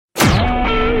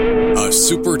a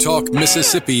Super Talk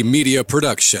Mississippi media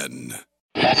production.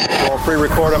 We'll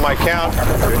pre-record on my count.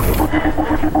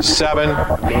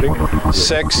 7,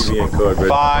 6,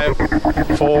 5,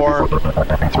 4,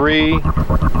 3,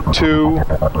 2.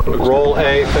 Roll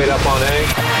A, fade up on A.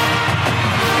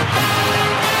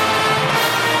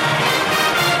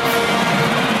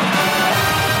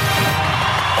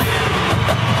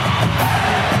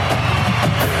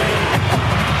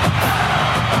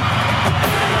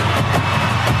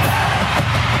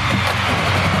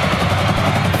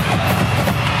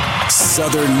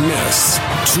 Southern Miss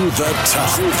to the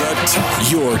top.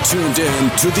 You're tuned in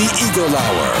to the Eagle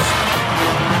Hour.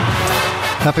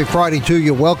 Happy Friday to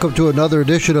you. Welcome to another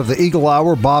edition of the Eagle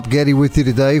Hour. Bob Getty with you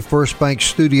today, First Bank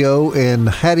Studio in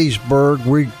Hattiesburg.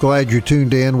 We're glad you're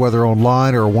tuned in, whether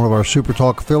online or one of our Super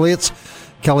Talk affiliates.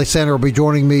 Kelly Sander will be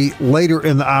joining me later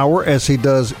in the hour, as he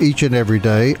does each and every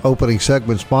day. Opening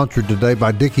segment sponsored today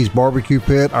by Dickey's Barbecue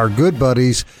Pit, our good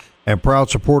buddies and proud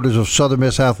supporters of Southern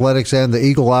Miss Athletics and the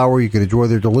Eagle Hour. You can enjoy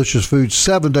their delicious food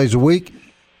 7 days a week.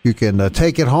 You can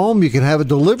take it home. You can have it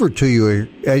delivered to you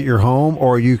at your home,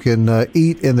 or you can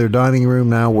eat in their dining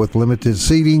room now with limited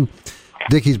seating.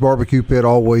 Dickey's Barbecue Pit,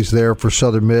 always there for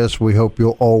Southern Miss. We hope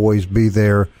you'll always be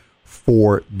there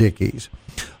for Dickey's.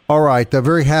 All right,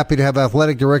 very happy to have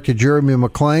Athletic Director Jeremy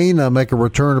McClain make a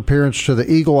return appearance to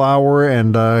the Eagle Hour,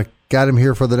 and got him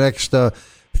here for the next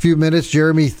few minutes.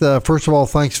 Jeremy, first of all,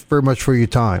 thanks very much for your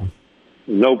time.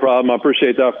 No problem. I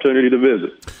appreciate the opportunity to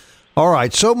visit. All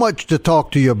right, so much to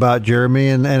talk to you about, Jeremy,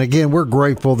 and again, we're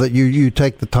grateful that you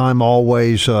take the time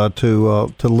always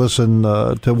to listen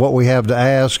to what we have to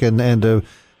ask and to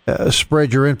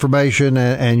spread your information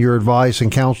and your advice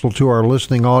and counsel to our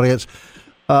listening audience.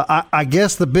 I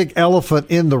guess the big elephant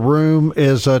in the room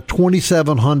is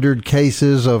 2,700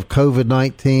 cases of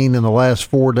COVID-19 in the last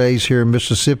 4 days here in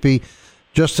Mississippi.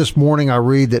 Just this morning, I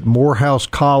read that Morehouse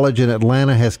College in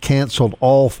Atlanta has canceled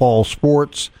all fall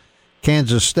sports.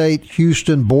 Kansas State,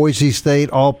 Houston, Boise State,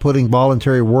 all putting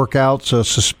voluntary workouts,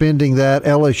 suspending that.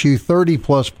 LSU,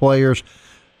 30-plus players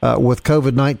with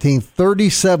COVID-19.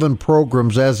 37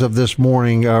 programs as of this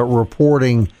morning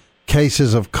reporting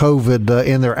cases of COVID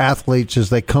in their athletes as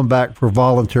they come back for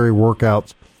voluntary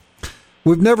workouts.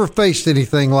 We've never faced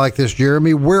anything like this,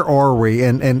 Jeremy. Where are we,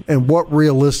 and what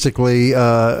realistically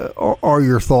are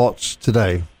your thoughts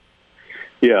today?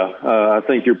 Yeah, I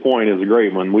think your point is a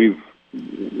great one. We've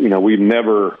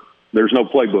never. There's no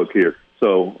playbook here,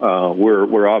 so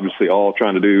we're obviously all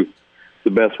trying to do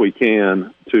the best we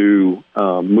can to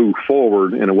move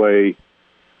forward in a way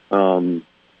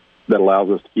that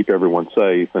allows us to keep everyone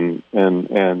safe, and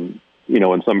in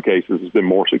some cases it's been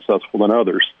more successful than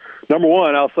others. Number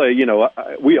one, I'll say,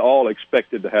 we all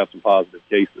expected to have some positive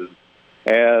cases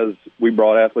as we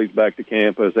brought athletes back to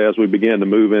campus, as we began to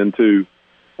move into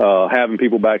having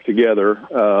people back together.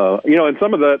 And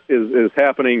some of that is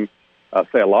happening, I'd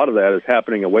say a lot of that is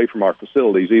happening away from our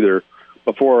facilities, either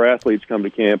before our athletes come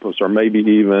to campus or maybe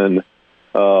even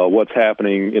what's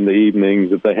happening in the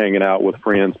evenings if they're hanging out with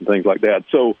friends and things like that.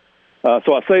 So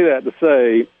I say that to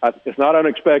say it's not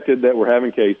unexpected that we're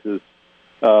having cases.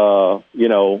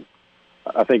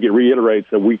 I think it reiterates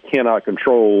that we cannot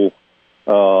control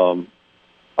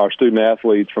our student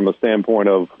athletes from a standpoint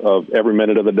of every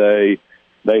minute of the day.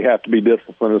 They have to be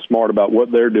disciplined and smart about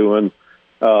what they're doing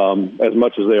as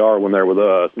much as they are when they're with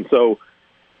us. And so,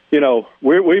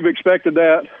 we've expected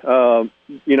that.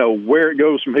 Where it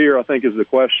goes from here, I think, is the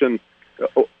question.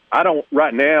 I don't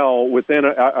right now within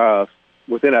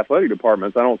athletic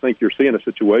departments, I don't think you're seeing a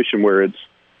situation where it's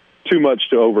too much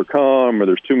to overcome or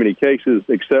there's too many cases,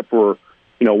 except for,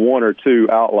 one or two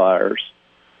outliers.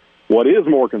 What is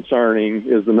more concerning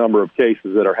is the number of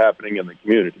cases that are happening in the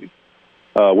communities,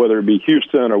 whether it be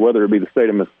Houston or whether it be the state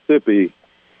of Mississippi.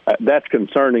 That's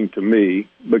concerning to me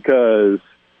because,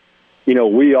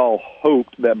 we all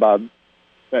hoped that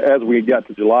as we got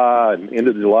to July and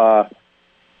into July,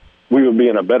 we would be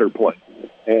in a better place.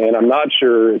 And I'm not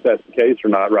sure if that's the case or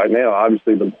not right now.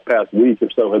 Obviously, the past week or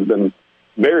so has been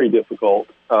very difficult,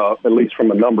 at least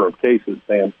from a number of cases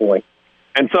standpoint.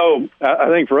 And so I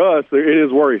think for us, it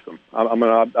is worrisome.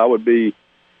 I would be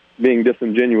being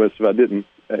disingenuous if I didn't,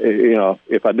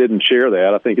 if I didn't share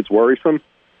that. I think it's worrisome.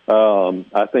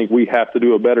 I think we have to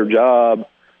do a better job,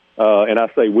 and I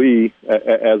say we,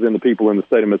 as in the people in the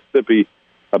state of Mississippi,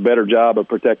 a better job of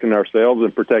protecting ourselves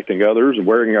and protecting others and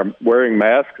wearing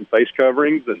masks and face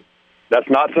coverings. And that's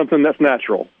not something that's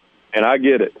natural, and I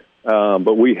get it.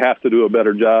 But we have to do a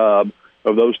better job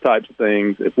of those types of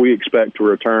things if we expect to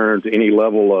return to any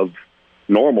level of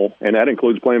normal, and that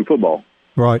includes playing football.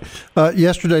 Right.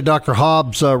 Yesterday, Dr.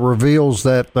 Hobbs reveals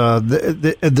that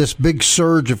this big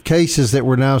surge of cases that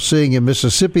we're now seeing in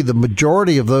Mississippi, the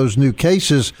majority of those new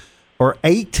cases are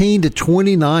 18 to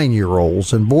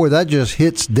 29-year-olds. And, boy, that just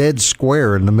hits dead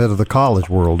square in the middle of the college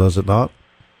world, does it not?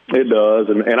 It does.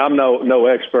 And I'm no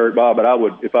expert, Bob, but I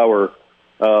would, if I were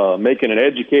making an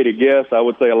educated guess, I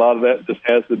would say a lot of that just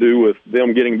has to do with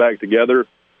them getting back together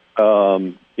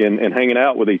and hanging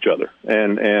out with each other.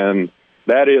 And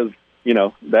that is,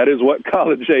 that is what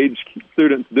college-age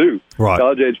students do, right.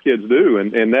 College-age kids do.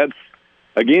 And that's,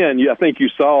 again, I think you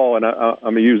saw, and I'm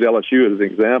going to use LSU as an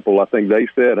example, I think they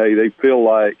said, hey, they feel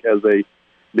like as they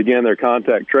began their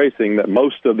contact tracing that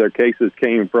most of their cases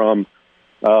came from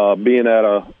being at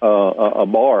a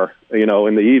bar, in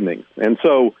the evenings. And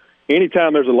so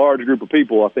anytime there's a large group of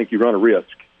people, I think you run a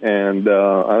risk. And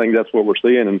I think that's what we're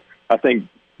seeing. And I think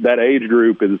that age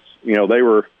group is, they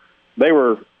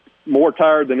were more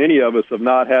tired than any of us of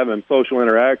not having social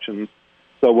interactions.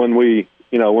 So when we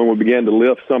began to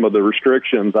lift some of the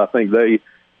restrictions, I think they,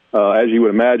 as you would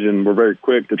imagine, were very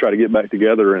quick to try to get back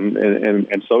together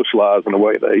and socialize in a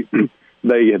way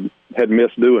they had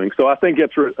missed doing. So I think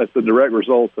it's a direct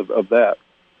result of that.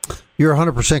 You're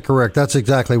 100% correct. That's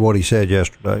exactly what he said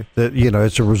yesterday. That,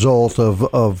 it's a result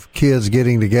of kids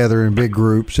getting together in big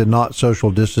groups and not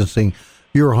social distancing.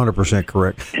 You're 100%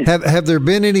 correct. Have there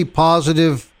been any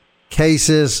positive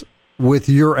cases with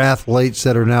your athletes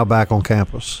that are now back on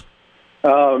campus?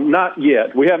 Not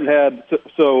yet. We haven't had.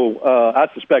 So I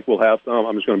suspect we'll have some.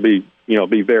 I'm just going to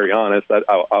be very honest.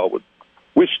 I would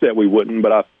wish that we wouldn't,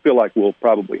 but I feel like we'll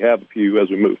probably have a few as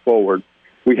we move forward.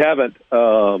 We haven't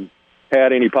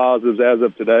had any positives as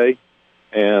of today,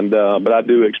 but I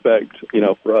do expect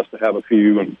for us to have a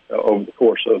few over the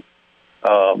course of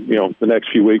the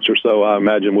next few weeks or so. I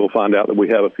imagine we'll find out that we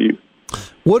have a few.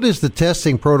 What is the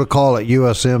testing protocol at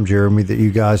USM, Jeremy, that you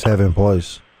guys have in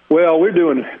place? Well, we're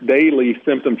doing daily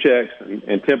symptom checks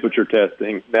and temperature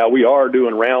testing. Now, we are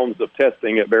doing rounds of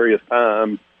testing at various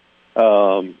times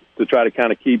to try to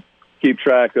kind of keep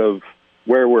track of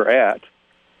where we're at.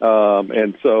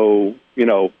 And so,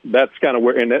 that's kind of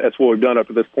and that's what we've done up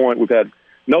to this point. We've had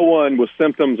no one with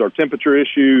symptoms or temperature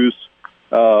issues.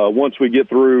 Once we get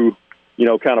through,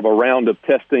 kind of a round of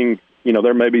testing,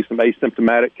 there may be some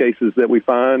asymptomatic cases that we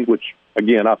find, which,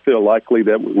 again, I feel likely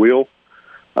that we will.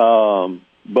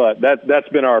 But that's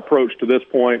been our approach to this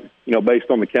point, based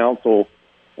on the counsel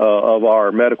of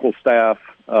our medical staff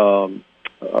on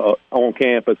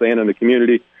campus and in the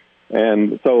community.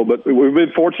 And so, but we've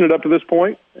been fortunate up to this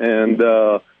point. And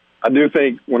I do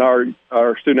think when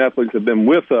our student athletes have been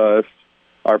with us,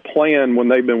 our plan when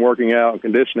they've been working out and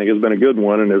conditioning has been a good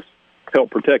one and has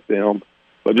helped protect them.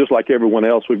 But just like everyone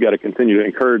else, we've got to continue to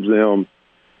encourage them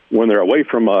when they're away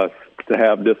from us to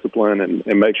have discipline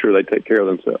and make sure they take care of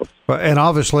themselves. And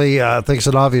obviously, I think it's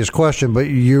an obvious question, but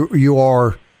you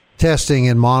are testing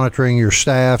and monitoring your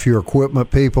staff, your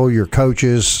equipment people, your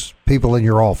coaches, people in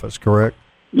your office, correct?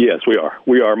 Yes, we are.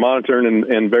 We are monitoring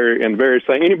and various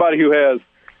things. Anybody who has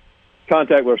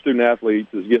contact with our student athletes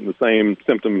is getting the same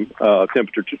symptom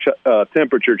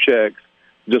temperature checks,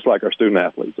 just like our student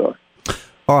athletes are.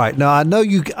 All right. Now I know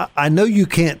you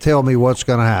can't tell me what's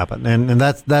going to happen, and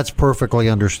that's perfectly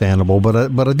understandable.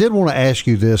 But I did want to ask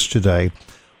you this today.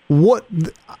 What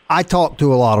I talk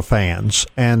to a lot of fans,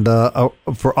 and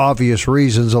for obvious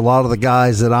reasons, a lot of the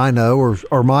guys that I know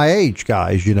are my age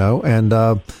guys, and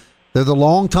they're the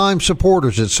longtime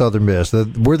supporters at Southern Miss.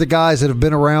 We're the guys that have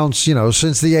been around,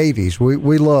 since the 80s.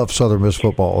 We love Southern Miss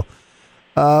football.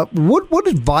 What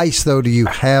advice, though, do you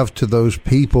have to those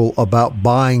people about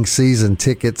buying season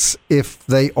tickets if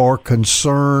they are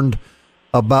concerned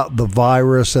about the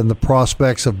virus and the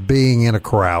prospects of being in a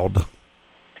crowd?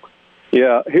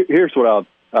 Yeah, here's what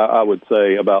I would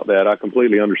say about that. I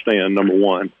completely understand, number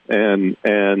one. And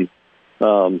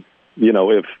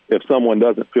if someone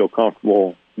doesn't feel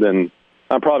comfortable, then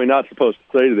I'm probably not supposed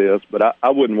to say this, but I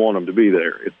wouldn't want them to be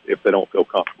there if they don't feel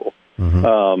comfortable.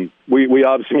 Mm-hmm. We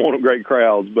obviously want great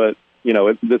crowds, but,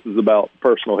 this is about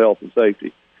personal health and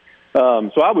safety.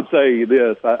 So I would say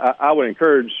this. I would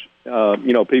encourage,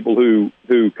 people who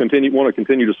want to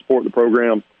continue to support the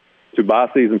program to buy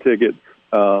season tickets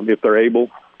if they're able.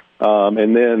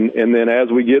 And then as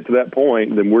we get to that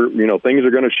point, then things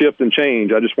are going to shift and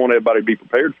change. I just want everybody to be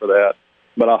prepared for that.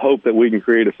 But I hope that we can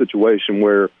create a situation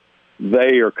where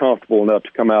they are comfortable enough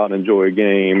to come out and enjoy a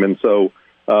game. And so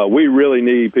we really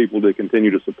need people to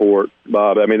continue to support,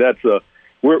 Bob. I mean,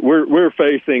 we're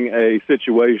facing a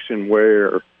situation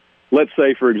where, let's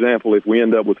say, for example, if we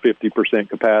end up with 50%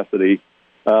 capacity,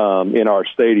 in our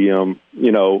stadium.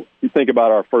 You know, you think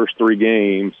about our first 3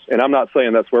 games, and I'm not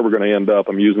saying that's where we're going to end up.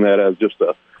 I'm using that as just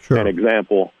an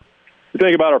example. You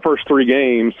think about our first 3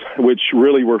 games, which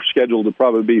really were scheduled to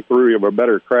probably be 3 of our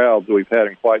better crowds we've had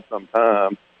in quite some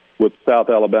time, with South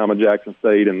Alabama, Jackson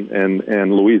State,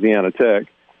 and Louisiana Tech.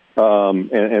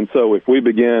 And so if we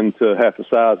begin to have to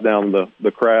size down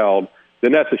the crowd,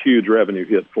 then that's a huge revenue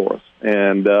hit for us.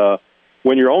 And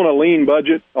when you're on a lean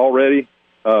budget already,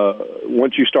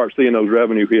 once you start seeing those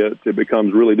revenue hits, it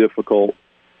becomes really difficult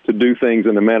to do things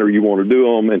in the manner you want to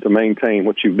do them and to maintain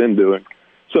what you've been doing.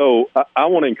 So I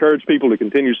want to encourage people to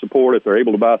continue to support if they're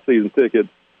able to buy season tickets,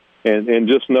 and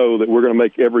just know that we're going to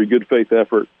make every good faith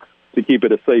effort to keep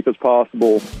it as safe as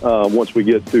possible once we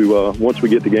get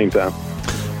to game time.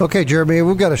 Okay, Jeremy,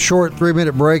 we've got a short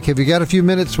 3-minute break. Have you got a few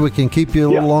minutes? We can keep you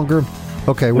a little longer.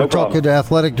 Okay, we're talking to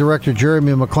Athletic Director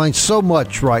Jeremy McClain. So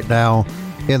much right now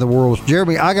in the world.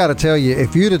 Jeremy, I got to tell you,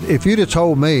 if you'd have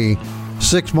told me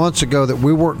 6 months ago that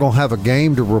we weren't going to have a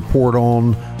game to report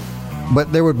on,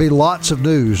 but there would be lots of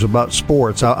news about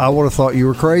sports, I would have thought you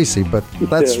were crazy. But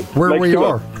that's where we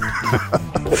are.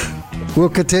 We'll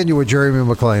continue with Jeremy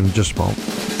McClain in just a moment.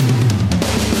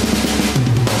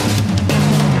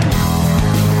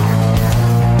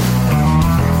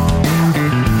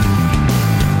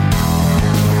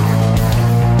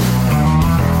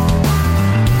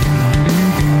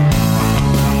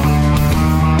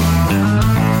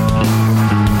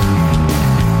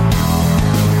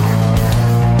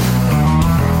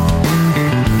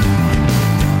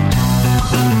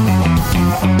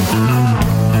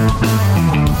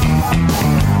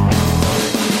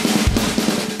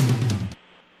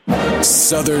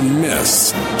 Southern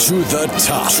Miss to the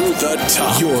top. To the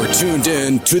top. You're tuned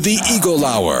in to the Eagle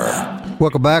Hour.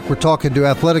 Welcome back. We're talking to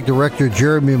Athletic Director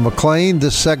Jeremy McClain.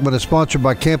 This segment is sponsored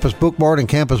by Campus Bookmart and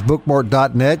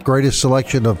campusbookmart.net. Greatest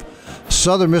selection of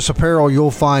Southern Miss apparel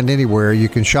you'll find anywhere. You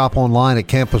can shop online at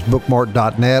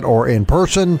campusbookmart.net or in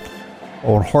person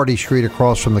on Hardy Street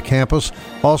across from the campus.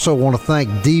 Also want to thank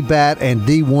DBAT and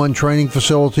D1 Training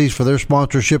Facilities for their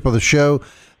sponsorship of the show.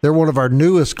 They're one of our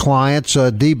newest clients,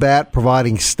 DBAT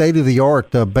providing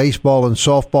state-of-the-art baseball and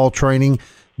softball training,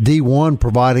 D1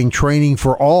 providing training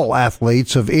for all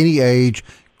athletes of any age.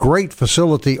 Great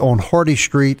facility on Hardy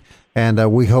Street,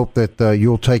 and we hope that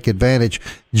you'll take advantage.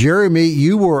 Jeremy,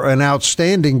 you were an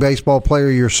outstanding baseball player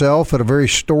yourself at a very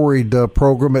storied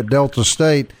program at Delta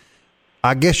State.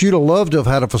 I guess you'd have loved to have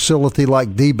had a facility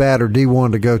like DBAT or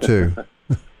D1 to go to.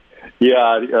 Yeah,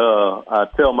 I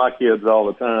tell my kids all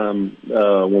the time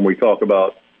when we talk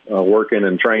about working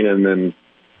and training and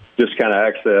just kind of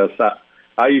access.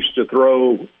 I used to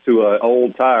throw to an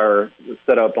old tire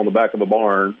set up on the back of a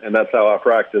barn, and that's how I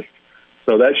practiced.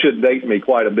 So that should date me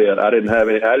quite a bit. I didn't have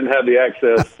the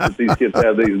access that these kids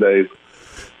have these days.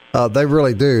 They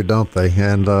really do, don't they?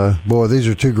 And boy, these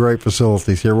are 2 great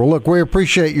facilities here. Well, look, we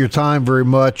appreciate your time very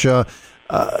much.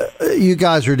 You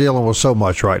guys are dealing with so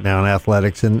much right now in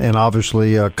athletics, and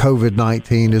obviously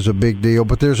COVID-19 is a big deal,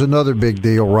 but there's another big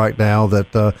deal right now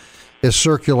that is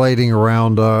circulating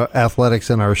around athletics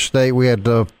in our state. We had,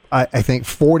 I think,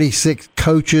 46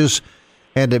 coaches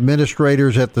and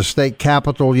administrators at the state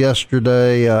capitol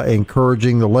yesterday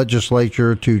encouraging the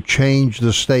legislature to change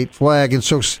the state flag. And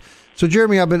so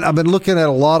Jeremy, I've been looking at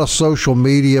a lot of social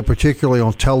media, particularly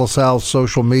on TeleSouth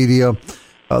social media.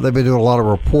 They've been doing a lot of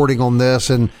reporting on this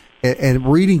and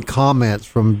reading comments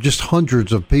from just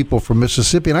hundreds of people from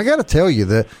Mississippi. And I got to tell you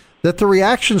that the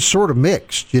reaction's sort of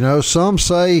mixed. You know, some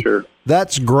say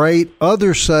that's great.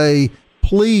 Others say,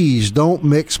 please don't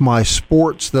mix my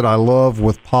sports that I love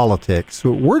with politics.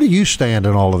 So where do you stand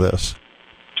in all of this?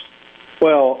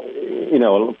 Well, you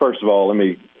know, first of all, let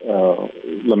me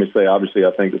say, obviously,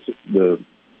 I think the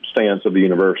stance of the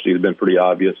university has been pretty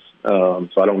obvious. So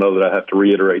I don't know that I have to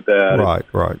reiterate that.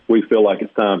 Right. We feel like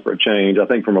it's time for a change. I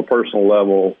think from a personal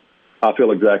level, I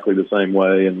feel exactly the same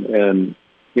way. And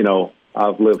you know,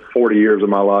 I've lived 40 years of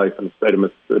my life in the state of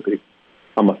Mississippi.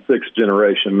 I'm a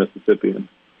 6th-generation Mississippian.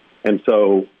 And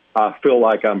so I feel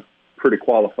like I'm pretty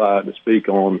qualified to speak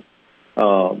on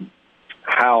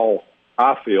how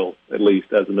I feel, at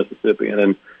least as a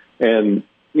Mississippian. And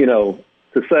you know,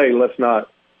 to say let's not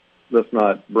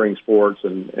bring sports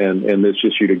and this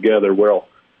issue together. Well,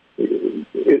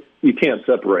 you can't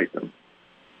separate them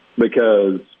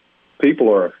because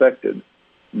people are affected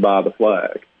by the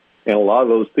flag. And a lot of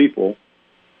those people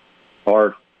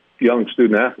are young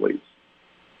student athletes.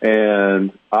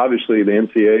 And obviously the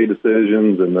NCAA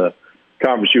decisions and the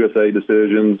Conference USA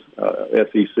decisions,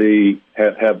 SEC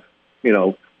have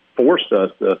forced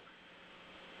us to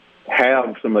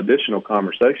have some additional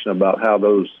conversation about how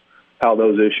how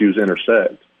those issues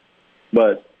intersect.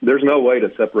 But there's no way to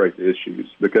separate the issues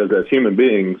because as human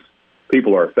beings,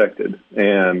 people are affected.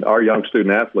 And our young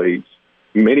student athletes,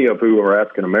 many of whom are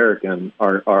African American,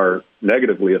 are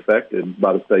negatively affected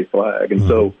by the state flag. And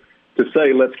so to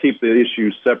say let's keep the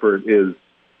issues separate is,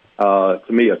 to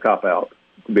me, a cop-out,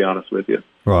 to be honest with you.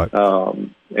 Right.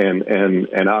 I'm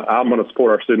going to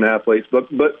support our student athletes,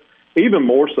 but even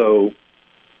more so,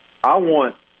 I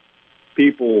want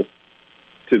people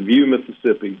to view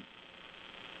Mississippi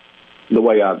the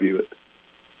way I view it.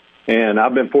 And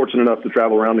I've been fortunate enough to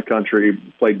travel around the country,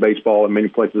 played baseball in many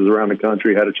places around the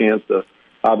country, had a chance to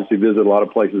obviously visit a lot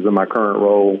of places in my current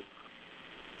role.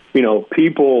 You know,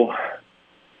 people,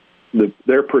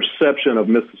 their perception of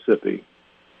Mississippi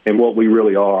and what we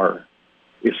really are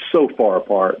is so far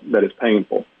apart that it's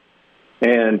painful.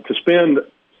 And to spend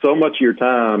so much of your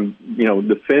time, you know,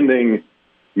 defending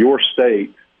your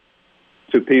state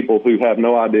to people who have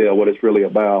no idea what it's really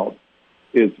about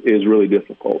is really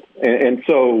difficult. And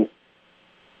so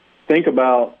think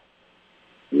about,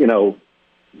 you know,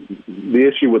 the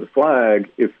issue with the flag.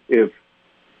 If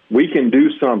we can do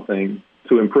something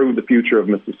to improve the future of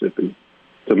Mississippi,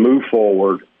 to move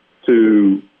forward,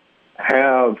 to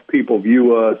have people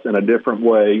view us in a different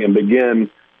way and begin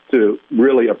to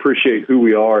really appreciate who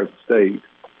we are as a state,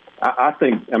 I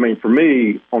think, I mean, for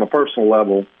me, on a personal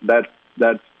level, that's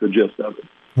the gist of it.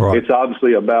 Right. It's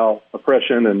obviously about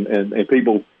oppression and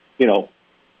people, you know,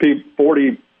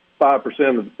 45%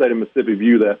 of the state of Mississippi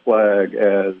view that flag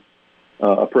as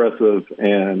oppressive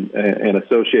and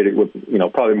associated with, you know,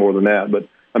 probably more than that. But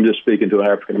I'm just speaking to an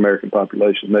African-American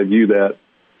population. They view that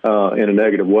in a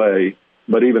negative way.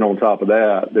 But even on top of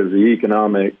that, there's the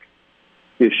economic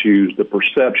issues, the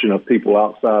perception of people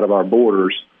outside of our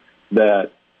borders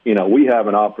that, you know, we have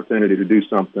an opportunity to do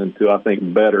something to, I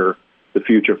think, better the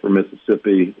future for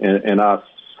Mississippi. And I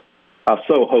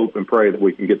so hope and pray that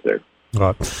we can get there. All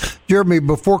right. Jeremy,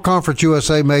 before Conference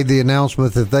USA made the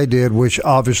announcement that they did, which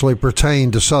obviously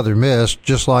pertained to Southern Miss,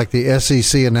 just like the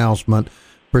SEC announcement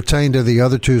pertained to the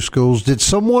other two schools, did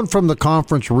someone from the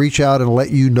conference reach out and let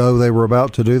you know they were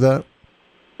about to do that?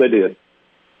 They did.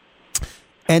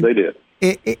 And they did.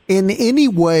 In any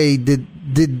way, did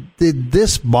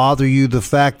this bother you, the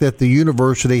fact that the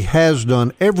university has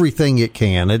done everything it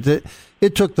can?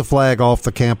 It took the flag off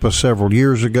the campus several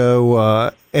years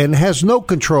ago and has no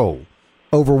control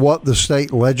over what the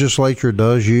state legislature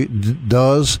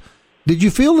does. Did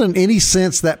you feel in any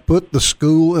sense that put the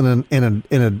school in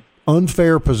an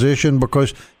unfair position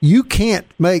because you can't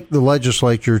make the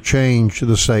legislature change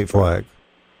the state flag?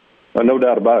 No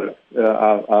doubt about it.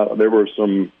 There were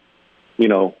some, you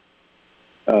know,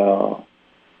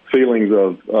 feelings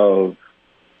of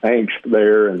angst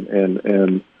there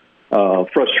and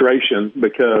frustration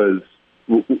because,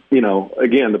 you know,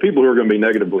 again, the people who are going to be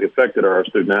negatively affected are our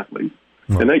student athletes.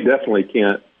 And they definitely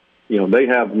can't, you know, they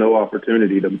have no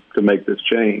opportunity to make this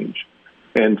change.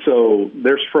 And so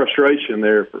there's frustration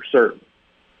there for certain.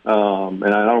 And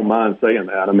I don't mind saying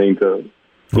that. I mean, to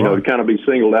kind of be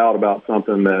singled out about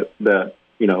something that,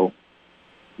 you know,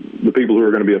 the people who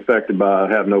are going to be affected by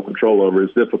have no control over is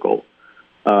difficult.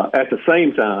 At the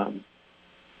same time,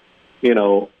 you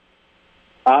know,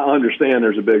 I understand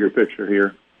there's a bigger picture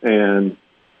here. And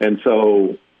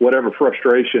so whatever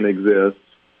frustration exists,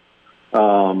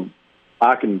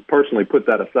 I can personally put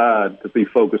that aside to be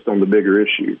focused on the bigger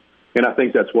issue. And I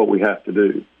think that's what we have to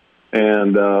do.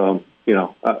 And, you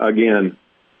know, again,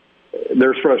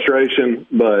 there's frustration,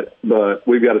 but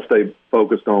we've got to stay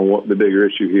focused on what the bigger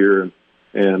issue here.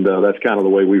 And that's kind of the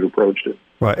way we've approached it.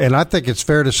 Right. And I think it's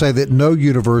fair to say that no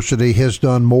university has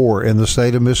done more in the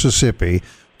state of Mississippi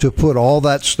to put all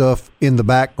that stuff in the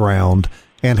background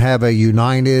and have a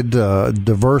united,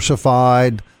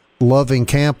 diversified, loving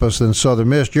campus than Southern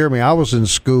Miss. Jeremy, I was in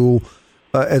school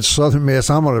at Southern Miss.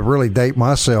 I'm going to really date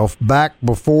myself back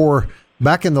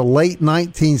in the late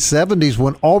 1970s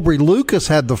when Aubrey Lucas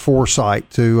had the foresight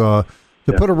to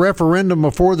put a referendum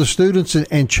before the students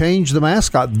and change the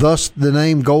mascot, thus the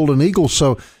name Golden Eagles.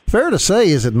 So fair to say,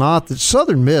 is it not, that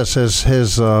Southern Miss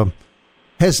has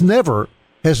never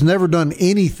done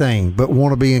anything but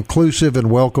want to be inclusive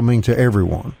and welcoming to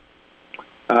everyone?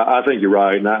 I think you're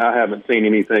right, and I haven't seen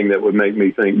anything that would make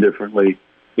me think differently.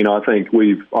 You know, I think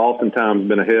we've oftentimes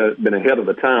been ahead of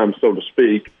the time, so to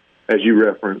speak, as you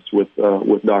referenced with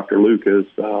Dr. Lucas.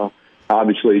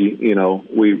 Obviously, you know,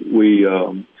 we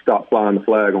stopped flying the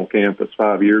flag on campus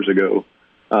 5 years ago.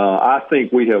 I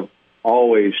think we have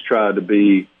always tried to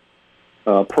be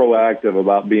proactive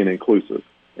about being inclusive,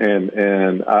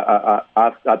 and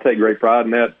I take great pride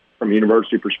in that from a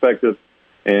university perspective.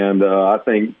 And I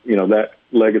think, you know,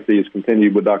 legacy is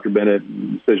continued with Dr. Bennett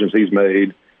and decisions he's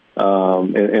made.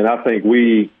 And I think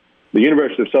the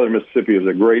University of Southern Mississippi is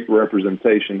a great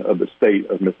representation of the state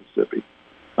of Mississippi.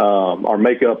 Our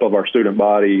makeup of our student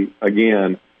body,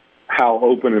 again, how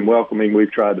open and welcoming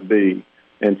we've tried to be.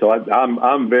 And so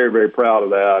I'm very, very proud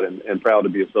of that and proud to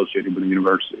be associated with the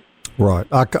university. Right.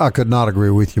 I could not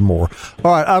agree with you more.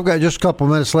 All right, I've got just a couple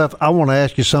of minutes left. I want to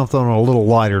ask you something on a little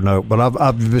lighter note, but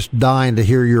I've just dying to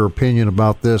hear your opinion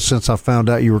about this since I found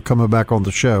out you were coming back on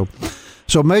the show.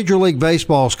 So Major League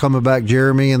Baseball is coming back,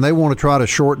 Jeremy, and they want to try to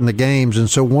shorten the games. And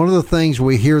so one of the things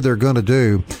we hear they're going to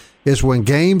do is when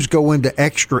games go into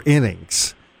extra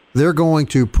innings, they're going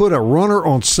to put a runner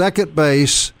on second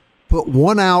base, put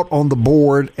one out on the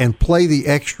board, and play the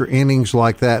extra innings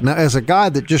like that. Now, as a guy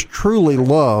that just truly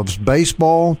loves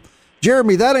baseball,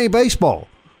 Jeremy, that ain't baseball.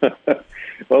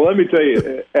 Well, let me tell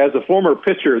you, as a former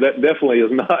pitcher, that definitely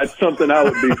is not something I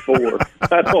would be for.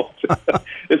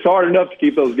 It's hard enough to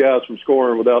keep those guys from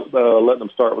scoring without letting them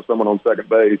start with someone on second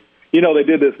base. You know, they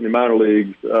did this in the minor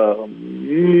leagues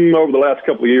over the last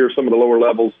couple of years, some of the lower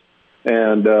levels,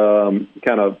 and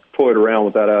kind of toyed around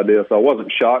with that idea. So I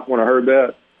wasn't shocked when I heard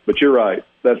that. But you're right.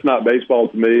 That's not baseball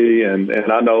to me, and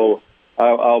I know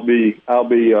I'll be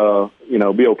be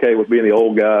okay with being the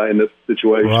old guy in this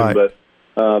situation. Right. But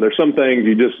there's some things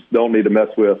you just don't need to mess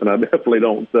with, and I definitely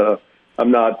don't.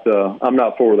 I'm not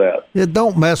for that. Yeah,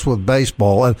 don't mess with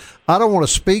baseball. And I don't want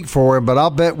to speak for him, but I'll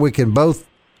bet we can both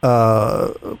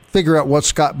figure out what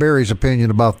Scott Berry's opinion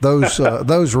about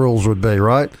those rules would be.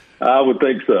 Right. I would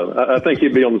think so. I think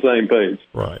he'd be on the same page.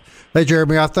 Right. Hey,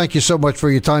 Jeremy, I thank you so much for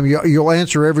your time. You'll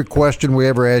answer every question we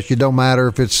ever ask you. Don't matter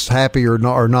if it's happy or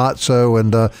not so.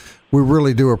 And we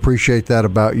really do appreciate that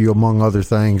about you, among other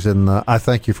things. And I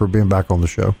thank you for being back on the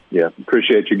show. Yeah,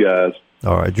 appreciate you guys.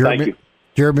 All right. Thank you.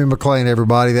 Jeremy McClain,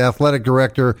 everybody, the athletic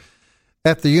director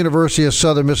at the University of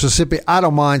Southern Mississippi. I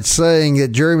don't mind saying that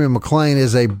Jeremy McClain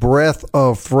is a breath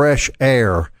of fresh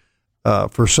air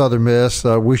for Southern Miss.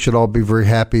 We should all be very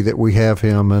happy that we have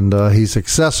him, and he's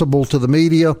accessible to the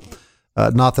media.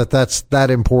 Not that that's that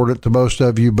important to most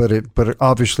of you, but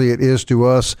obviously it is to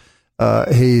us.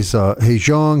 He's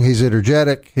young, he's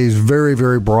energetic, he's very,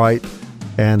 very bright,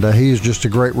 and he's just a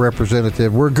great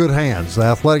representative. We're in good hands. The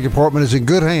athletic department is in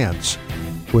good hands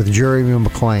with Jeremy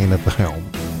McClain at the helm.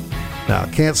 Now, I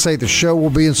can't say the show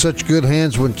will be in such good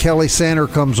hands when Kelly Sander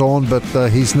comes on, but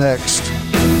he's next.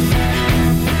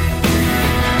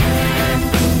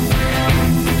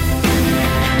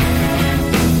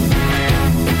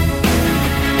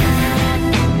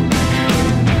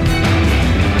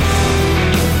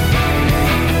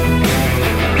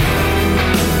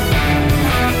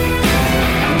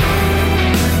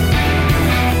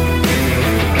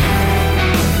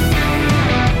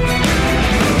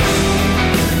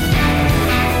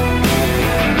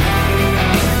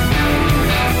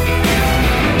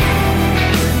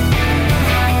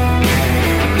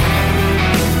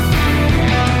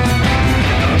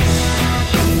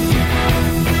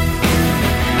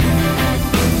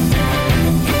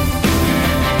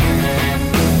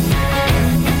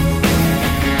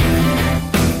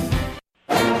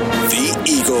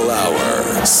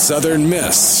 Southern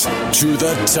Miss to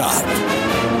the top.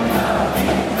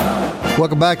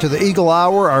 Welcome back to the Eagle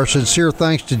Hour. Our sincere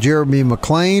thanks to Jeremy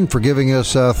McClain for giving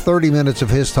us 30 minutes of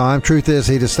his time. Truth is,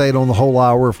 he'd have stayed on the whole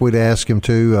hour if we'd asked him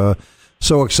to.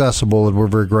 So accessible, and we're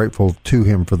very grateful to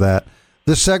him for that.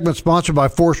 This segment sponsored by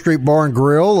 4th Street Bar and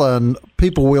Grill, and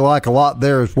people we like a lot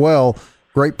there as well.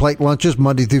 Great plate lunches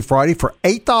Monday through Friday for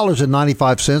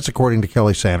 $8.95, according to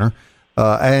Kelly Sander.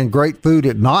 And great food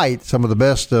at night, some of the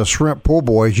best shrimp po'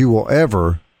 boys you will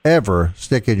ever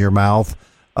stick in your mouth.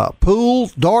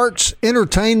 Pool, darts,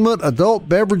 entertainment, adult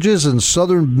beverages, and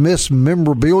Southern Miss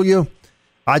memorabilia.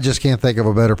 I just can't think of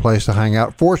a better place to hang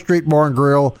out. 4th Street Bar and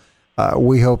Grill.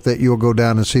 We hope that you'll go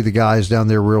down and see the guys down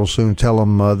there real soon. Tell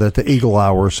them that the Eagle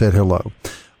Hour said hello.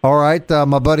 All right,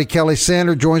 my buddy Kelly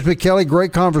Sander joins me. Kelly,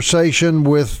 great conversation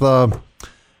with Jeremy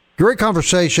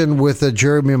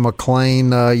McClain.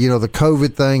 The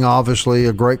COVID thing, obviously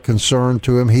a great concern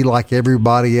to him. He, like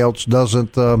everybody else,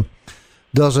 doesn't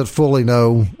fully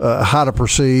know how to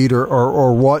proceed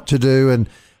or what to do. And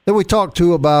then we talked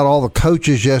too about all the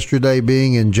coaches yesterday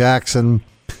being in Jackson.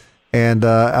 And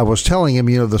I was telling him,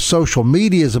 the social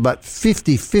media is about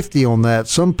 50-50 on that.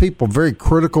 Some people very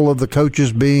critical of the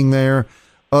coaches being there,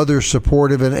 others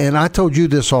supportive. And I told you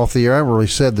this off the air. I haven't really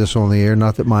said this on the air,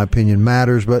 not that my opinion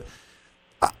matters, but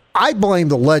I blame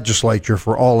the legislature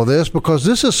for all of this because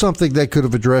this is something they could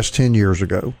have addressed 10 years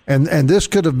ago. And this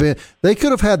could have been, they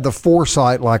could have had the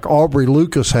foresight like Aubrey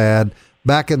Lucas had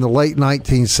back in the late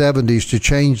 1970s to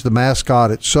change the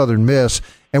mascot at Southern Miss.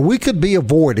 And we could be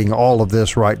avoiding all of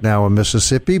this right now in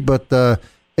Mississippi, but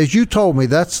as you told me,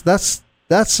 that's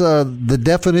the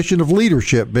definition of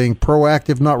leadership, being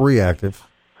proactive, not reactive.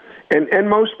 And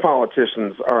most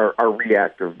politicians are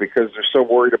reactive because they're so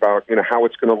worried about how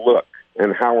it's going to look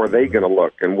and how are they going to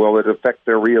look and will it affect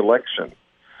their reelection.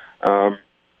 And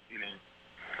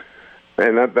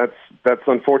that's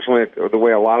unfortunately the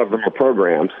way a lot of them are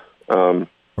programmed.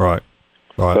 Right.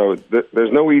 So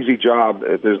there's no easy job.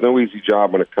 There's no easy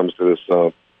job when it comes to this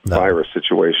virus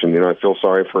situation. I feel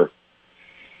sorry for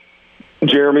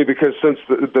Jeremy because since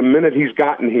the minute he's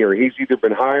gotten here, he's either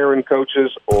been hiring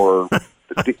coaches or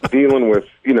dealing with.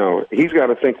 He's got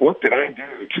to think, what did I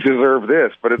do to deserve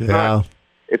this? But it's not.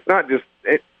 It's not just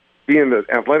being the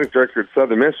athletic director at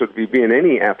Southern Miss would be being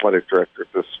any athletic director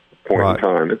at this point in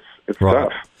time. It's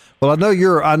tough. Well, I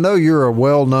know you're a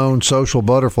well-known social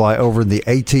butterfly over in the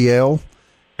ATL,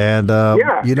 and As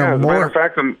a matter of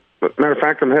fact,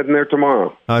 I'm heading there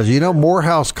tomorrow. As you know,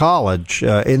 Morehouse College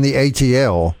in the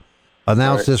ATL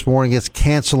announced this morning it's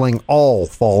canceling all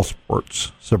fall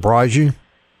sports. Surprise you?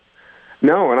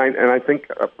 No, and I think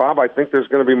Bob, I think there's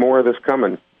going to be more of this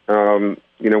coming.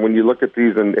 When you look at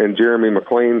these, and Jeremy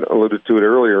McClain alluded to it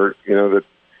earlier, that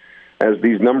as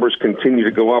these numbers continue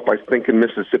to go up, I think in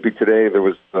Mississippi today there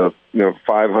was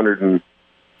 500 and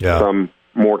some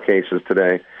more cases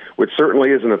today, which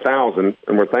certainly isn't 1,000,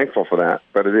 and we're thankful for that.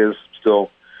 But it is still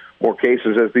more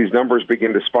cases as these numbers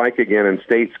begin to spike again, and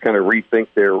states kind of rethink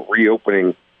their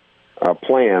reopening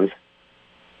plans.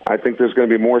 I think there's going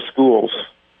to be more schools,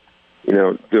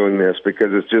 doing this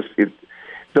because it's just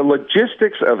the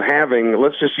logistics of having.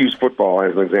 Let's just use football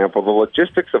as an example. The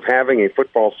logistics of having a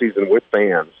football season with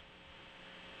fans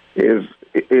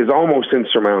is almost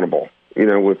insurmountable,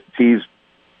 with T's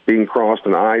being crossed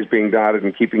and I's being dotted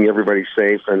and keeping everybody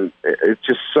safe. And it's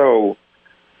just so,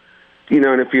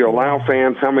 and if you allow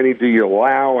fans, how many do you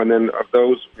allow? And then of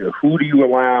those, who do you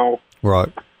allow? Right.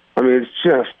 I mean, it's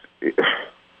just...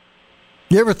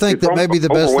 You ever think that maybe the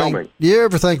best thing? You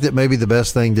ever think that maybe the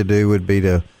best thing to do would be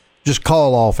to just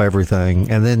call off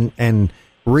everything and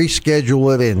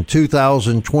reschedule it in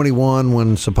 2021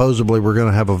 when supposedly we're going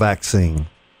to have a vaccine?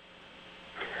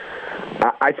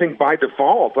 I think by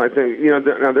default, now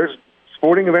there's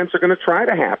sporting events are going to try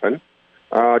to happen.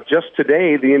 Just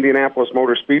today, the Indianapolis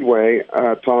Motor Speedway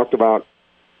talked about,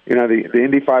 the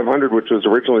Indy 500, which was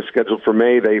originally scheduled for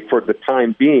May. They, for the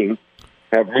time being,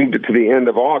 have moved it to the end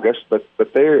of August, but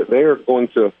they're going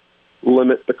to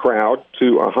limit the crowd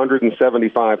to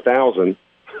 175,000.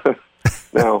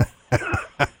 Now,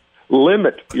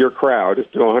 limit your crowd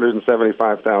to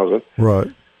 175,000. Right.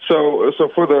 So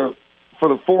for the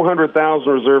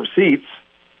 400,000 reserved seats,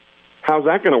 how's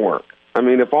that going to work? I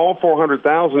mean, if all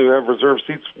 400,000 who have reserved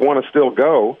seats want to still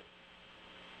go,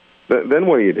 then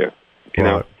what do you do? You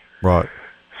know? Right.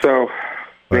 So,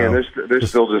 man, there's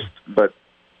still just, but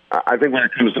I think when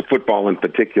it comes to football in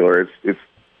particular, it's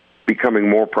becoming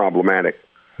more problematic.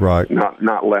 Right.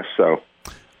 Not less so.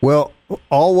 Well,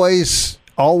 always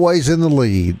in the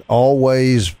lead,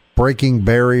 always breaking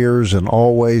barriers, and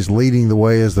always leading the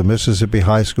way is the Mississippi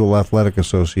High School Athletic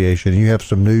Association. You have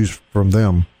some news from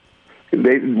them.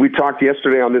 We talked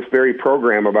yesterday on this very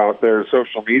program about their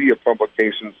social media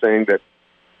publication saying that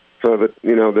that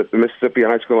the Mississippi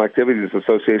High School Activities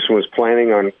Association was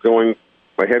planning on going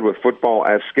ahead with football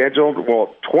as scheduled.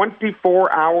 Well,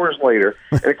 24 hours later,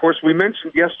 and of course we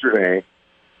mentioned yesterday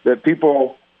that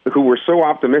people who were so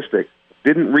optimistic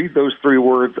didn't read those three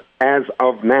words "as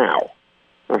of now."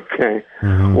 Okay.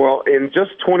 Mm-hmm. Well, in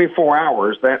just 24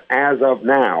 hours, that "as of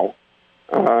now"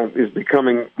 is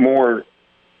becoming more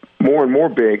and more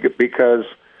big, because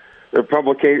their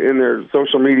in their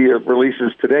social media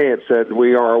releases today, it said,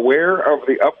 "We are aware of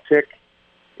the uptick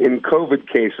in COVID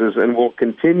cases and will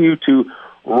continue to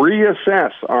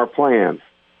reassess our plans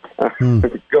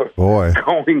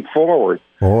going forward."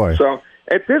 Boy. So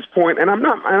at this point, and I'm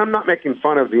not making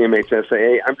fun of the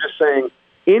MHSAA. I'm just saying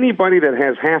anybody that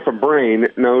has half a brain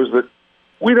knows that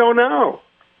we don't know.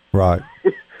 Right.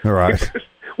 Right.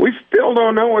 We still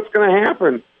don't know what's going to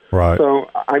happen. Right. So,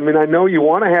 I mean, I know you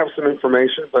want to have some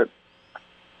information, but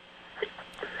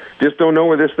just don't know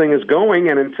where this thing is going.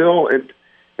 And until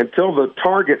the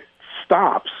target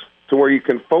stops to where you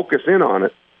can focus in on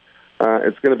it,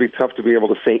 it's going to be tough to be able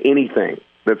to say anything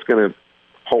that's going to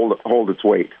hold its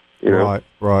weight. You know?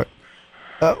 Right.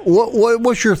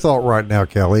 What's your thought right now,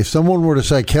 Kelly? If someone were to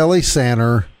say, Kelly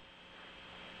Sander,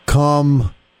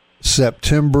 come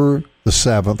September the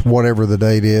 7th, whatever the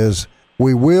date is,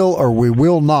 we will or we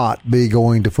will not be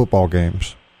going to football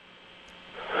games.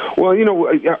 Well,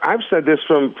 I've said this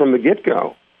from the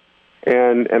get-go,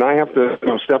 and I have to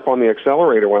step on the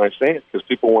accelerator when I say it because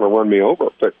people want to run me over.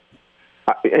 But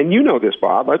and you know this,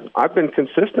 Bob. I've been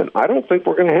consistent. I don't think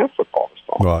we're going to have football this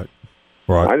fall.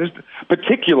 Right.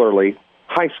 Particularly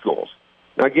high schools.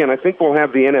 Now, again, I think we'll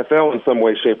have the NFL in some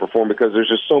way, shape, or form because there's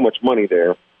just so much money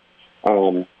there.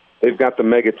 They've got the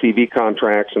mega TV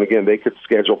contracts, and again, they could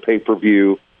schedule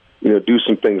pay-per-view, do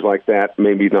some things like that,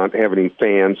 maybe not have any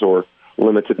fans or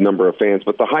limited number of fans.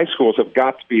 But the high schools have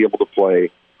got to be able to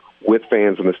play with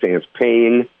fans in the stands,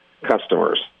 paying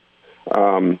customers.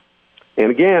 And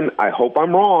again, I hope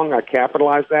I'm wrong. I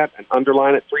capitalize that and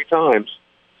underline it 3 times.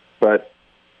 But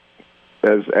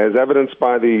as evidenced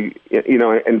by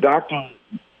and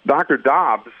Dr.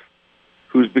 Dobbs,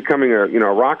 who's becoming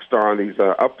a rock star on these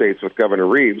updates with Governor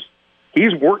Reeves,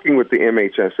 he's working with the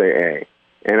MHSAA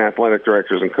and athletic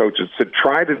directors and coaches to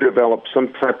try to develop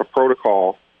some type of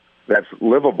protocol that's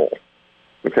livable.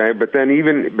 Okay, but then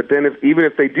even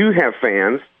if they do have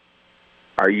fans,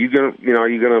 are you gonna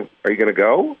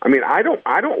go? I mean, I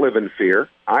don't live in fear.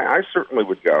 I certainly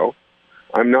would go.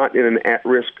 I'm not in an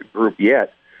at-risk group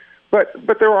yet. But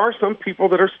there are some people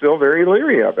that are still very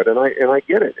leery of it, and I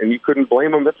get it. And you couldn't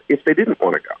blame them if they didn't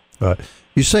want to go. Right.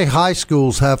 You say high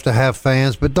schools have to have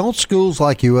fans, but don't schools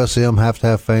like USM have to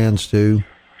have fans too?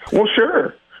 Well,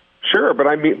 sure, but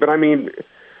I mean,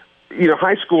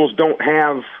 high schools don't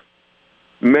have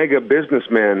mega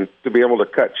businessmen to be able to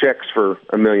cut checks for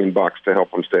 $1 million to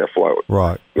help them stay afloat.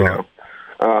 Right. You know,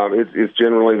 it's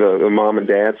generally the mom and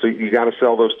dad, so you got to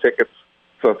sell those tickets.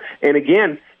 So, and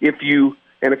again,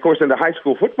 and, of course, in the high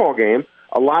school football game,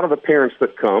 a lot of the parents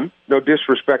that come, no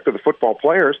disrespect to the football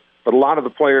players, but a lot of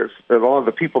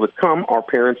the people that come are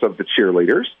parents of the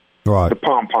cheerleaders, right, the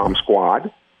pom-pom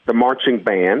squad, the marching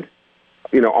band,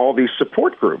 all these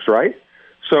support groups, right?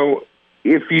 So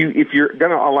if you're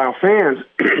going to allow fans,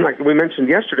 like we mentioned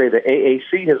yesterday, the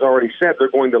AAC has already said they're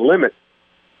going to limit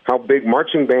how big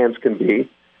marching bands can be.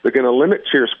 They're going to limit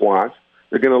cheer squads.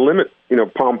 They're going to limit,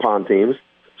 pom-pom teams.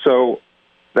 So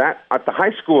that at the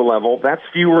high school level, that's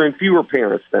fewer and fewer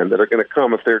parents then that are going to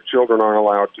come if their children aren't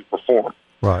allowed to perform.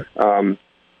 Right.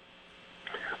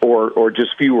 Or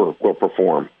just fewer will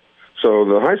perform. So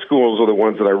the high schools are the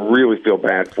ones that I really feel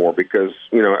bad for because,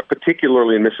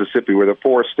 particularly in Mississippi, we're the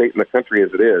poorest state in the country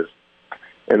as it is,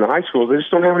 and the high schools, they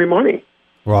just don't have any money.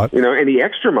 Right. Any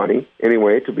extra money,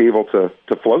 anyway, to be able to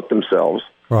float themselves.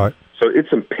 Right. So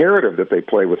it's imperative that they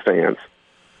play with fans.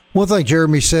 One thing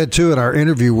Jeremy said, too, in our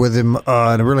interview with him, and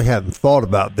I really hadn't thought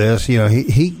about this,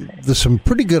 there's some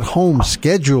pretty good home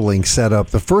scheduling set up.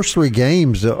 The first 3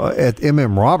 games at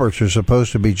M.M. Roberts are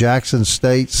supposed to be Jackson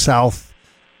State, South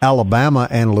Alabama,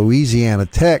 and Louisiana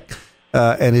Tech.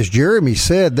 And as Jeremy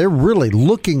said, they're really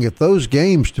looking at those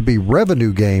games to be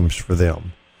revenue games for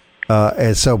them.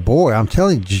 And so, boy, I'm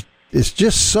telling you, it's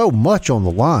just so much on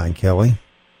the line, Kelly.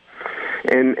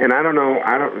 And I don't know.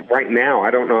 Right now. I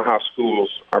don't know how schools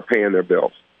are paying their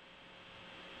bills.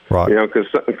 Right.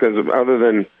 Because other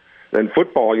than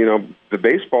football, the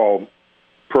baseball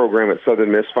program at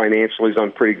Southern Miss financially is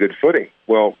on pretty good footing.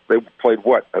 Well, they played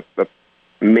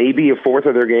maybe a fourth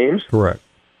of their games. Correct.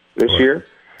 This year.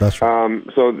 That's right.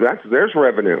 So there's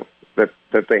revenue that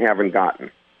they haven't gotten.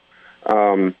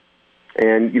 And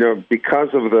because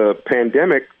of the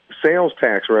pandemic, sales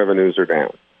tax revenues are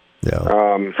down.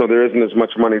 Yeah. So there isn't as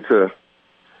much money to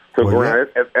go around.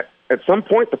 At some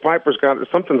point,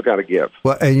 something's got to give.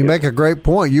 Well, and you make a great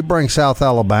point. You bring South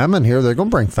Alabama in here, they're going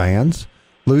to bring fans.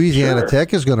 Louisiana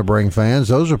Tech is going to bring fans.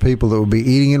 Those are people that will be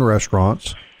eating in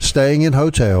restaurants, staying in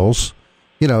hotels.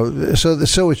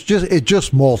 So it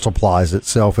just multiplies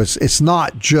itself. It's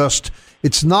not just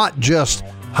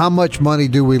how much money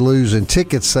do we lose in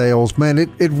ticket sales. Man,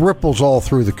 it ripples all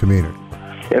through the community.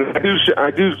 And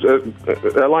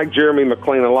I like Jeremy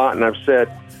McClain a lot, and I've said,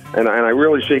 and I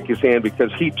really shake his hand because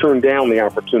he turned down the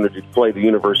opportunity to play the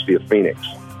University of Phoenix.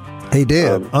 He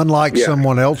did, unlike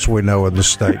someone else we know in the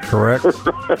state, correct?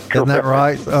 Isn't that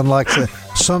right? Unlike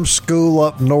some school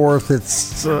up north,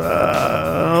 it's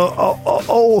I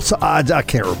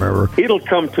can't remember. It'll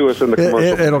come to us in the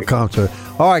commercial. It'll come to it.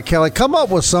 All right, Kelly, come up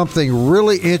with something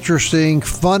really interesting,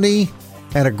 funny,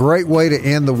 and a great way to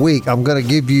end the week. I'm going to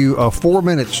give you 4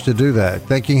 minutes to do that.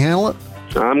 Think you can handle it?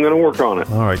 I'm going to work on it.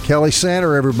 All right. Kelly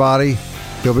Sander, everybody.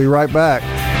 He'll be right back.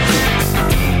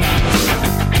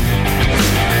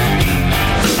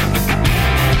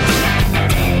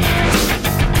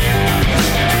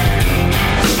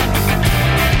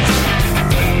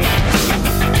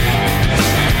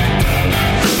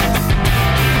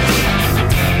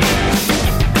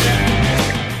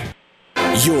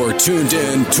 You're tuned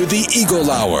in to the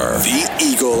Eagle Hour. The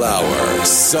Eagle Hour.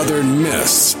 Southern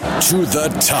Miss to the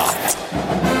top.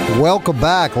 Welcome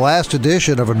back. Last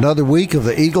edition of another week of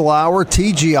the Eagle Hour.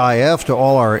 TGIF to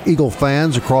all our Eagle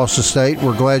fans across the state.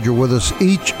 We're glad you're with us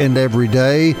each and every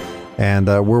day. And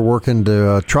we're working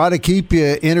to try to keep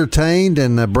you entertained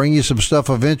and bring you some stuff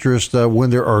of interest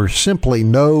when there are simply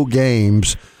no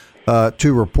games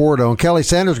to report on. Kelly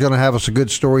Sanders is going to have us a good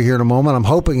story here in a moment. I'm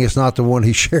hoping it's not the one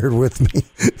he shared with me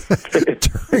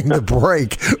during the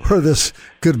break, or this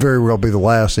could very well be the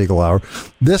last Eagle Hour.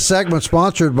 This segment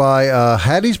sponsored by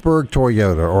Hattiesburg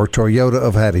Toyota, or Toyota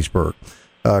of Hattiesburg.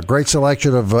 Great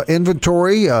selection of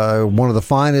inventory. One of the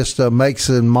finest makes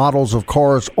and models of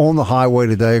cars on the highway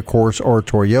today, of course, are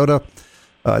Toyota.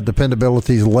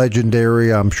 Dependability is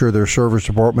legendary. I'm sure their service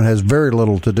department has very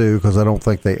little to do because I don't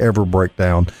think they ever break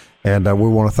down. And we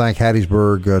want to thank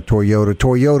Hattiesburg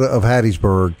Toyota of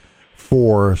Hattiesburg,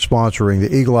 for sponsoring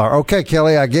the Eagle Hour. Okay,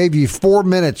 Kelly, I gave you 4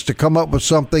 minutes to come up with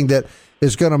something that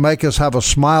is going to make us have a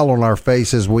smile on our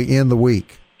face as we end the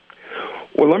week.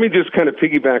 Well, let me just kind of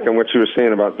piggyback on what you were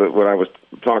saying about what I was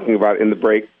talking about in the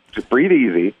break. Just breathe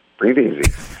easy. My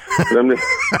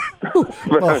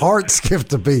heart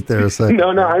skipped a beat there a second. No,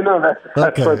 I know that.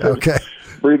 Okay.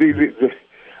 Breathe easy.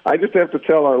 I just have to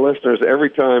tell our listeners, every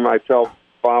time I tell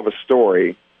Bob a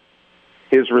story,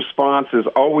 his response is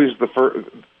always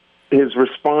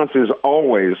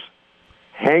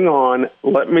hang on,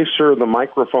 let me sure the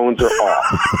microphones are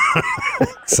off.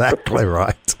 Exactly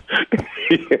right.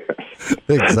 Yes.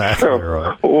 Exactly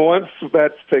right. Once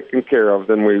that's taken care of,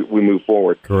 then we move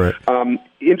forward. Correct.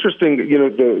 Interesting,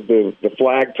 the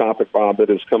flag topic, Bob, that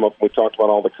has come up. We talked about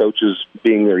all the coaches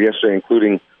being there yesterday,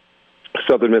 including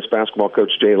Southern Miss basketball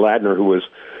coach Jay Ladner, who was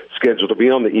scheduled to be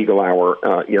on the Eagle Hour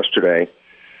yesterday.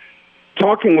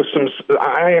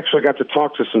 I actually got to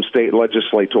talk to some state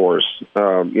legislators,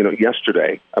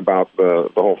 yesterday about the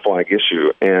whole flag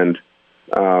issue, and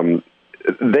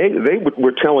they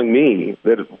were telling me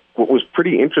that what was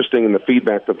pretty interesting in the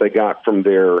feedback that they got from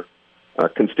their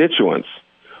constituents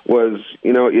was,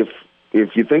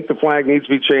 if you think the flag needs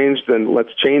to be changed, then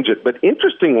let's change it. But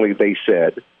interestingly, they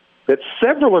said that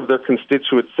several of their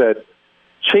constituents said,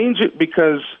 change it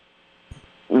because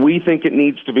we think it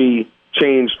needs to be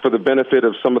changed for the benefit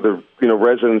of some of the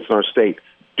residents in our state.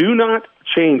 Do not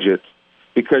change it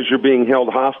because you're being held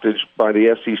hostage by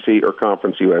the SEC or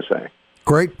Conference USA.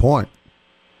 Great point.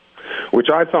 Which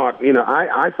I thought,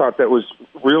 I thought that was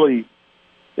really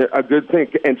a good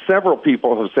thing. And several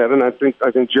people have said, and I think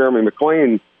Jeremy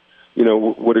McClain,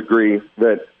 would agree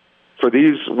that for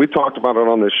these, we talked about it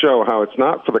on the show, how it's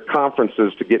not for the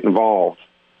conferences to get involved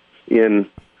in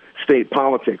state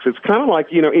politics. It's kind of like,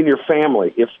 in your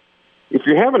family. If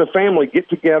you're having a family get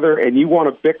together and you want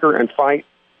to bicker and fight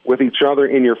with each other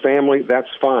in your family, that's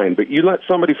fine. But you let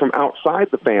somebody from outside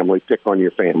the family pick on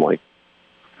your family,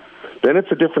 then it's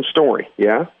a different story.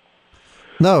 Yeah.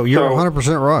 No, you're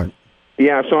 100% right.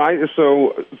 Yeah.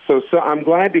 So I'm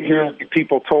glad to hear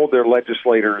people told their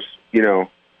legislators,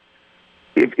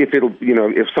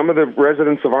 if some of the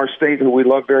residents of our state who we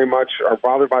love very much are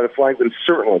bothered by the flag, then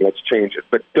certainly let's change it.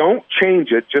 But don't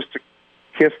change it just to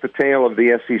kiss the tail of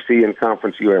the SEC and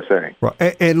Conference USA.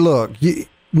 Right. And look,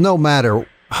 no matter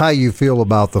how you feel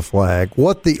about the flag,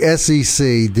 what the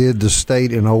SEC did to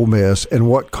State and Ole Miss and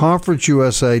what Conference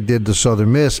USA did to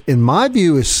Southern Miss, in my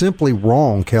view, is simply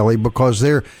wrong, Kelly, because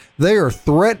they are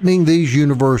threatening these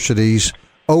universities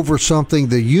over something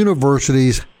the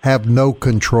universities have no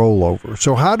control over.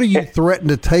 So how do you threaten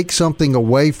to take something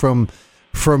away from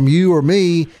you or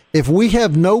me if we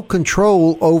have no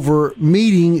control over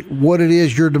meeting what it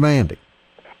is you're demanding?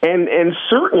 And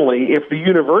certainly, if the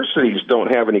universities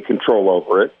don't have any control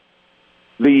over it,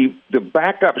 the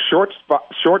backup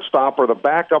shortstop or the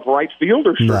backup right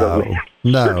fielder doesn't have any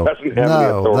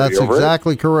authority. That's over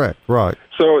exactly correct. Right.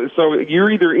 So you're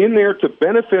either in there to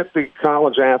benefit the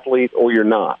college athlete or you're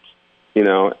not. They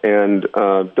don't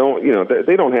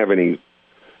have any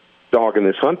dog in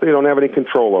this hunt. They don't have any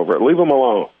control over it. Leave them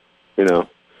alone.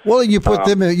 Well, you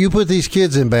put these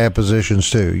kids in bad positions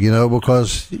too,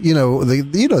 because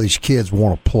these kids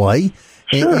want to play,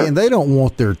 sure. and they don't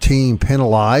want their team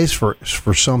penalized for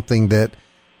something that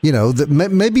that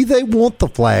maybe they want the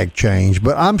flag changed,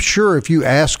 but I'm sure if you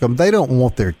ask them, they don't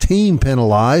want their team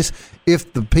penalized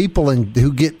if the people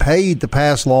who get paid to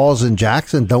pass laws in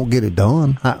Jackson don't get it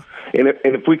done. And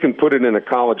if we can put it in a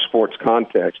college sports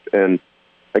context, and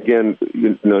again,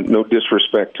 no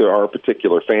disrespect to our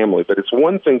particular family, but it's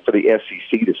one thing for the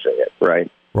SEC to say it, right?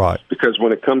 Right. Because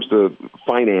when it comes to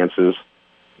finances,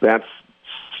 that's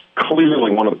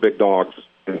clearly one of the big dogs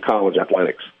in college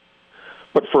athletics.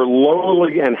 but for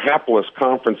lowly and hapless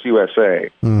Conference USA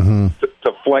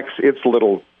to flex its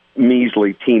little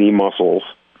measly, teeny muscles,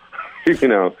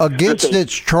 against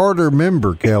its charter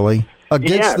member, Kelly,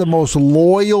 against the most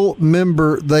loyal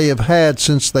member they have had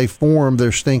since they formed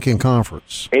their stinking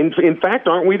conference. In fact,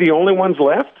 aren't we the only ones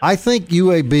left? I think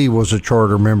UAB was a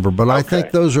charter member, but I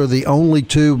think those are the only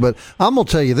two. But I'm going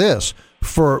to tell you this.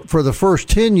 For the first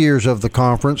 10 years of the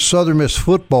conference, Southern Miss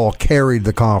football carried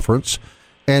the conference.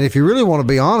 And if you really want to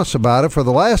be honest about it, for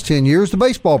the last 10 years, the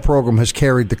baseball program has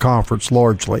carried the conference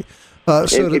largely.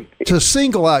 To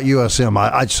single out USM,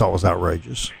 I just thought was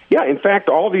outrageous. Yeah, in fact,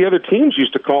 all the other teams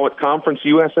used to call it Conference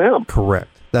USM. Correct.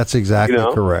 That's exactly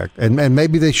correct. And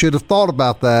maybe they should have thought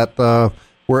about that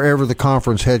wherever the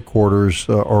conference headquarters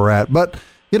are at. But,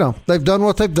 they've done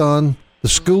what they've done. The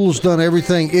school's done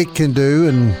everything it can do,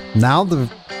 and now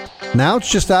it's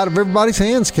just out of everybody's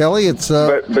hands, Kelly. It's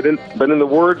but in the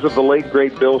words of the late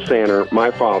great Bill Sander,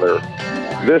 my father,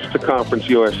 this to Conference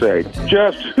USA.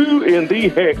 Just who in the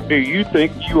heck do you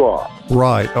think you are?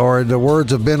 Right, or in the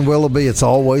words of Ben Willoughby, it's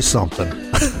always something.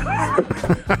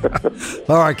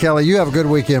 All right, Kelly, you have a good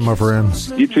weekend, my friend.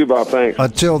 You too, Bob. Thanks.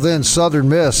 Until then, Southern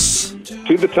Miss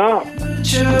to the top.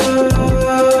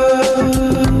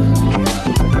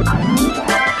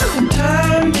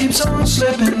 Time keeps on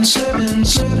slipping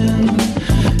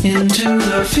into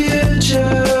the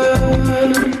future.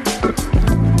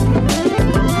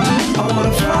 I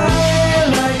wanna fly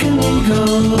like an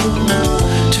eagle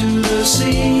to the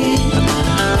sea.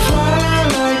 Fly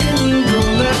like an eagle,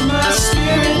 let my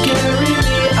spirit carry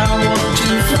me. I want to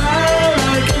fly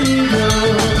like an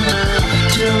eagle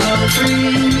till I'm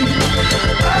free.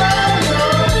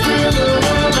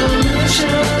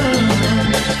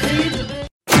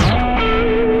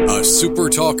 A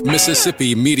SuperTalk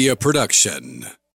Mississippi media production.